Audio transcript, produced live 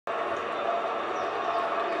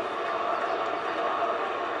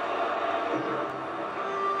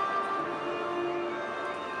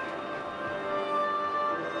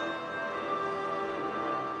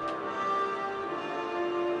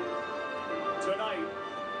Tonight,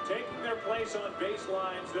 taking their place on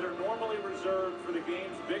baselines that are normally reserved for the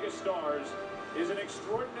game's biggest stars is an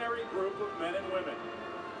extraordinary group of men and women.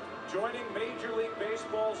 Joining Major League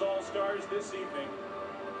Baseball's All-Stars this evening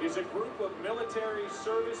is a group of military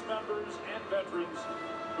service members and veterans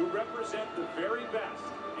who represent the very best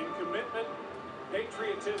in commitment,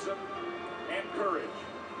 patriotism, and courage.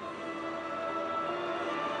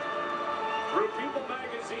 Through People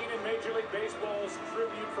Magazine and Major League Baseball's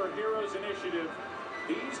Tribute for Heroes initiative,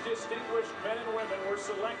 these distinguished men and women were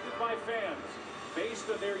selected by fans based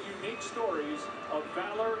on their unique stories of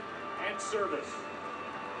valor and service.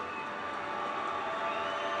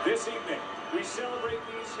 This evening, we celebrate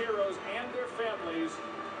these heroes and their families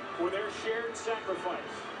for their shared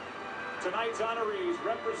sacrifice. Tonight's honorees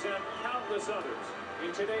represent countless others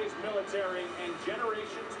in today's military and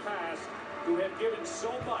generations past who have given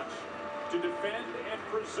so much to defend and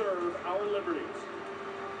preserve our liberties.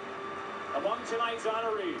 Among tonight's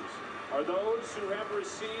honorees are those who have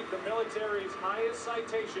received the military's highest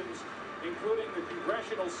citations, including the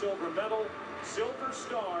Congressional Silver Medal, Silver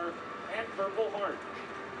Star, and Purple Heart.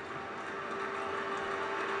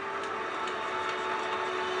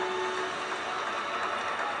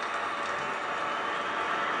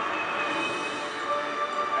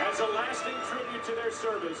 As a lasting tribute to their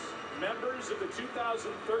service, members of the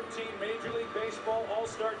 2013 Major League Baseball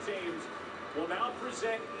All-Star teams will now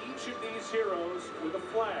present each of these heroes with a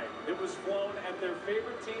flag that was flown at their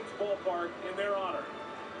favorite team's ballpark in their honor.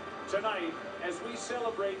 Tonight, as we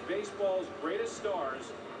celebrate baseball's greatest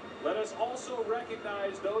stars, let us also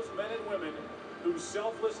recognize those men and women whose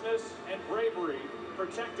selflessness and bravery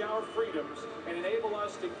protect our freedoms and enable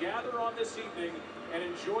us to gather on this evening and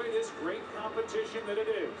enjoy this great competition that it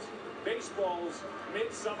is, baseball's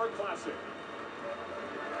Midsummer Classic.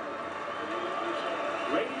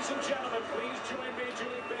 Ladies and gentlemen, please join Major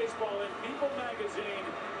League Baseball and People Magazine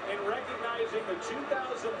in recognizing the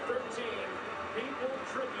 2013 People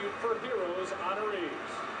Tribute for Heroes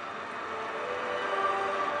honorees.